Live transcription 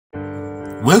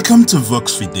Welcome to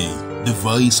Vox Fidei, the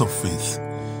voice of faith,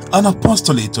 an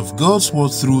apostolate of God's word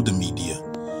through the media.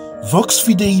 Vox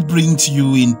Fidei brings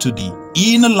you into the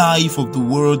inner life of the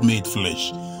Word made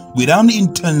flesh with an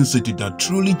intensity that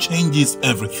truly changes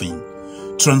everything,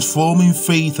 transforming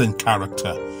faith and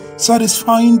character,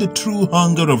 satisfying the true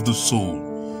hunger of the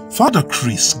soul. Father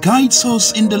Chris guides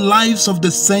us in the lives of the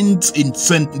saints in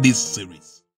Saintly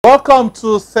series. Welcome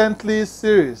to Saintly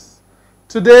series.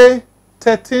 Today,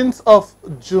 13th of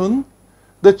June,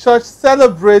 the church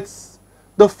celebrates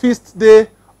the feast day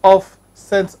of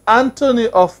Saint Anthony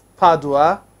of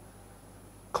Padua,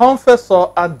 confessor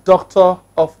and doctor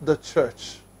of the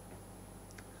church.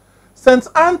 Saint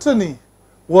Anthony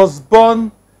was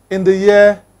born in the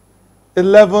year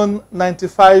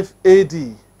 1195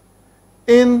 AD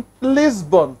in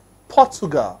Lisbon,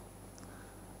 Portugal,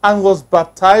 and was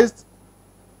baptized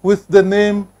with the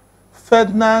name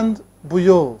Ferdinand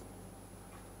Buyol.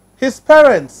 His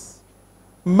parents,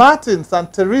 Martins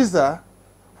and Teresa,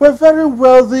 were very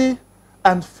wealthy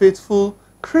and faithful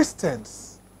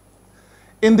Christians.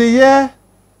 In the year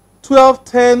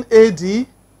 1210 AD,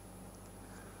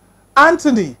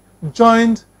 Anthony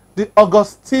joined the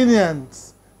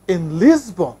Augustinians in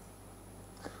Lisbon,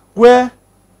 where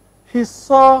he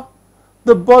saw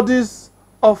the bodies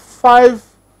of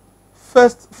 5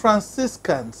 first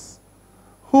Franciscans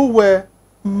who were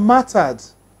martyred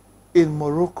in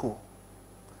Morocco.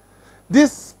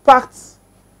 This sparked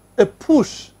a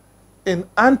push in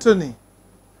Anthony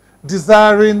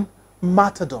desiring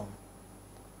martyrdom.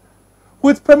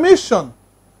 With permission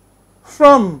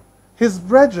from his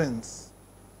brethren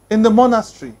in the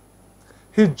monastery,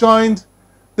 he joined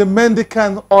the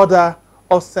mendicant order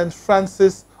of St.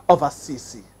 Francis of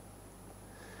Assisi.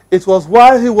 It was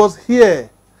while he was here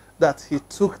that he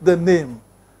took the name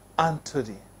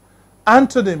Anthony.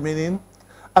 Anthony meaning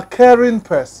a caring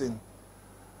person,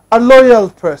 a loyal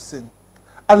person,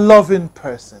 a loving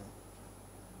person.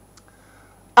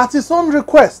 At his own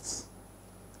request,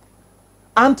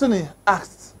 Anthony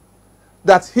asked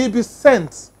that he be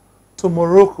sent to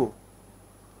Morocco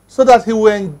so that he will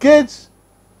engage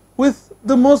with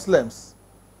the Muslims,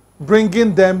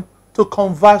 bringing them to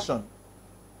conversion.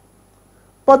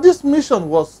 But this mission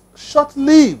was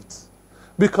short-lived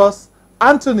because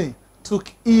Anthony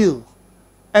took ill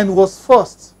and was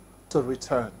forced to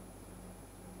return.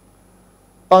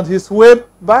 On his way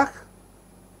back,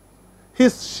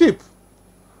 his ship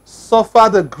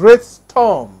suffered a great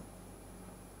storm,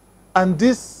 and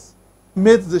this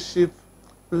made the ship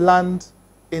land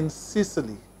in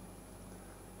Sicily.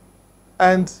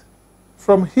 And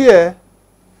from here,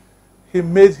 he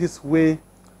made his way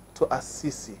to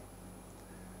Assisi.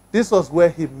 This was where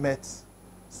he met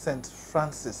St.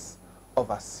 Francis of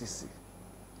Assisi.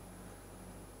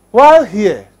 While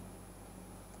here,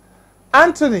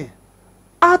 Anthony,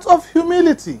 out of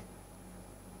humility,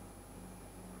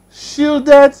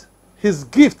 shielded his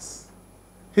gifts,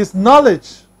 his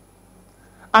knowledge,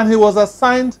 and he was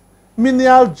assigned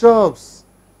menial jobs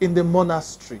in the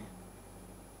monastery.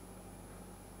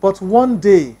 But one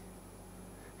day,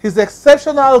 his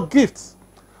exceptional gift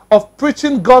of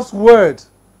preaching God's word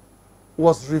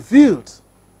was revealed.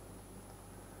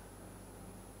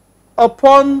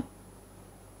 Upon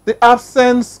the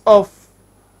absence of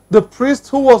the priest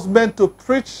who was meant to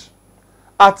preach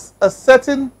at a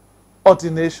certain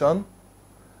ordination,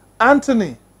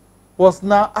 Anthony was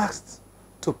now asked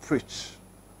to preach.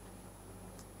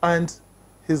 And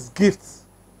his gift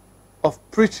of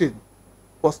preaching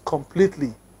was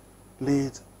completely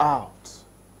laid out.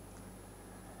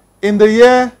 In the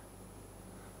year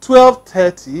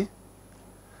 1230,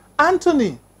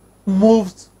 Anthony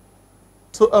moved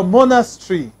to a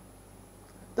monastery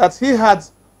that he had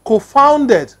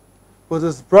co-founded with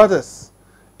his brothers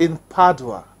in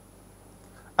Padua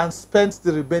and spent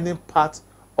the remaining part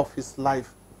of his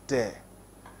life there.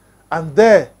 And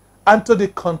there, Anthony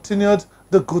continued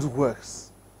the good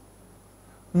works.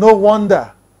 No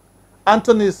wonder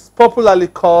Anthony is popularly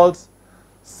called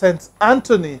Saint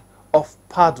Anthony of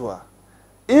Padua,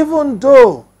 even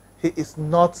though he is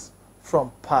not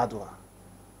from Padua.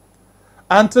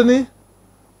 Anthony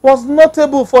was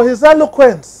notable for his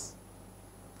eloquence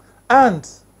and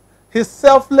his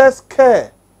selfless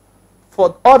care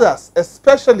for others,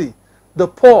 especially the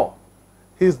poor.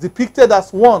 He is depicted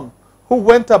as one who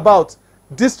went about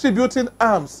distributing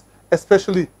alms,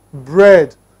 especially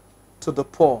bread, to the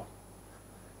poor.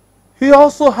 He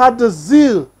also had the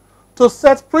zeal to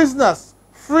set prisoners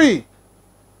free.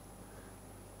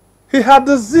 He had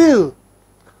the zeal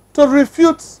to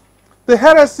refute the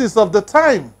heresies of the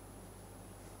time.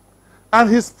 And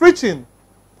his preaching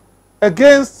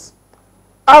against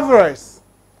avarice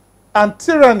and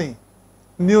tyranny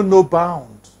knew no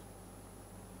bound.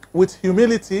 With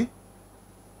humility,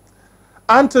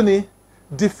 Anthony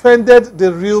defended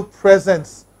the real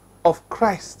presence of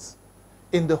Christ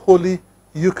in the Holy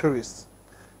Eucharist.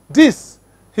 This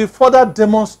he further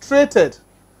demonstrated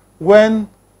when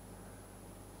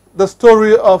the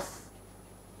story of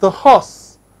the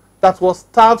horse that was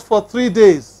starved for 3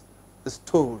 days is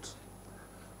told.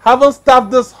 Having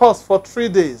starved this horse for 3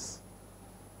 days,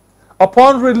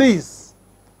 upon release,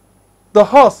 the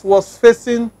horse was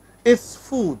facing its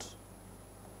food,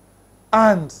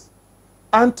 and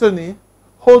Anthony,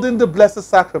 holding the Blessed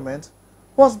Sacrament,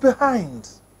 was behind.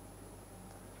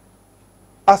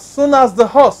 As soon as the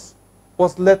horse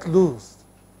was let loose,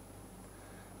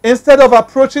 instead of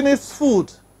approaching its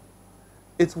food,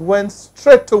 it went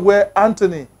straight to where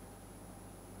Anthony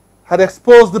had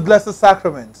exposed the Blessed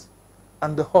Sacrament,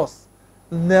 and the horse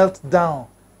knelt down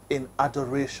in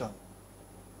adoration.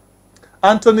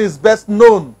 Anthony is best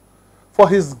known for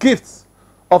his gifts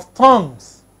of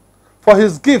tongues, for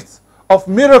his gifts of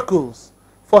miracles,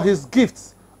 for his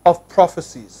gifts of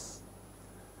prophecies.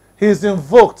 He is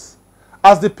invoked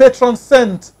as the patron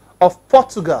saint of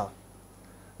Portugal,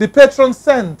 the patron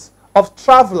saint of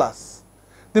travelers,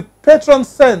 the patron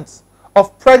saint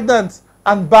of pregnant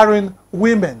and barren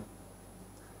women.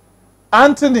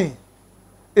 Anthony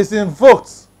is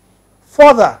invoked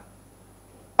further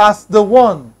as the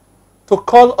one to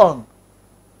call on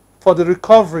for the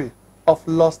recovery of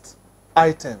lost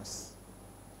items.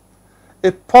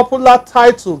 A popular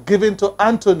title given to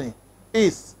Anthony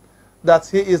is that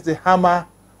he is the hammer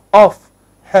of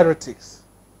heretics.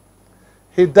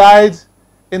 He died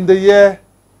in the year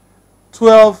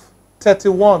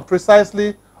 1231,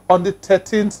 precisely on the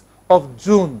 13th of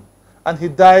June, and he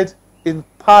died in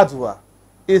Padua,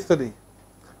 Italy.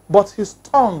 But his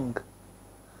tongue,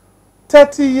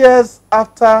 30 years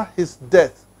after his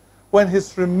death, when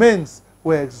his remains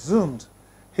were exhumed,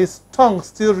 his tongue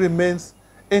still remains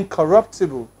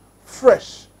incorruptible,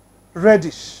 fresh,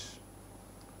 reddish.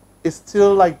 It's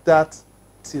still like that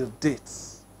till date.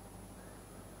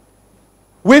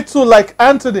 We too, like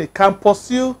Anthony, can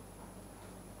pursue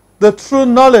the true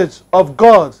knowledge of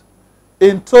God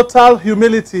in total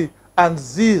humility and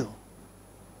zeal.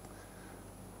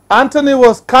 Anthony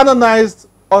was canonized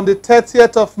on the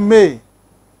 30th of May,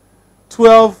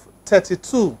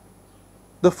 1232,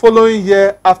 the following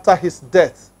year after his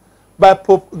death, by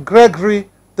Pope Gregory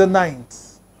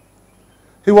IX.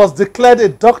 He was declared a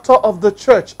doctor of the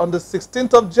Church on the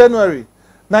 16th of January,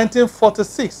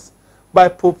 1946, by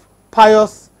Pope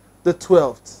Pius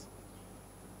XII.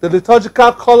 The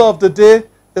liturgical color of the day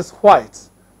is white,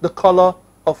 the color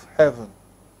of heaven.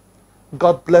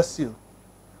 God bless you.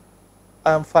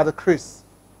 I am Father Chris,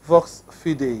 Vox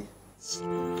Fidei.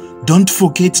 Don't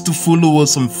forget to follow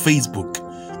us on Facebook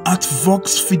at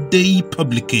Vox Fidei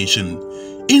Publication,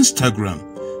 Instagram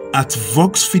at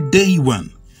Vox Fidei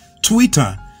 1,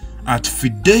 Twitter at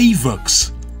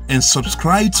FideiVox, and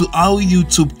subscribe to our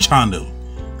YouTube channel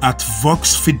at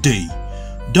Vox Fidei.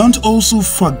 Don't also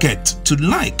forget to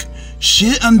like,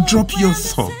 share and drop your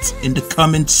thoughts in the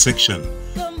comment section.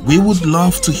 We would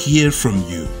love to hear from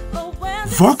you.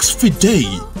 Vox Fidei,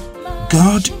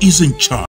 God is in charge.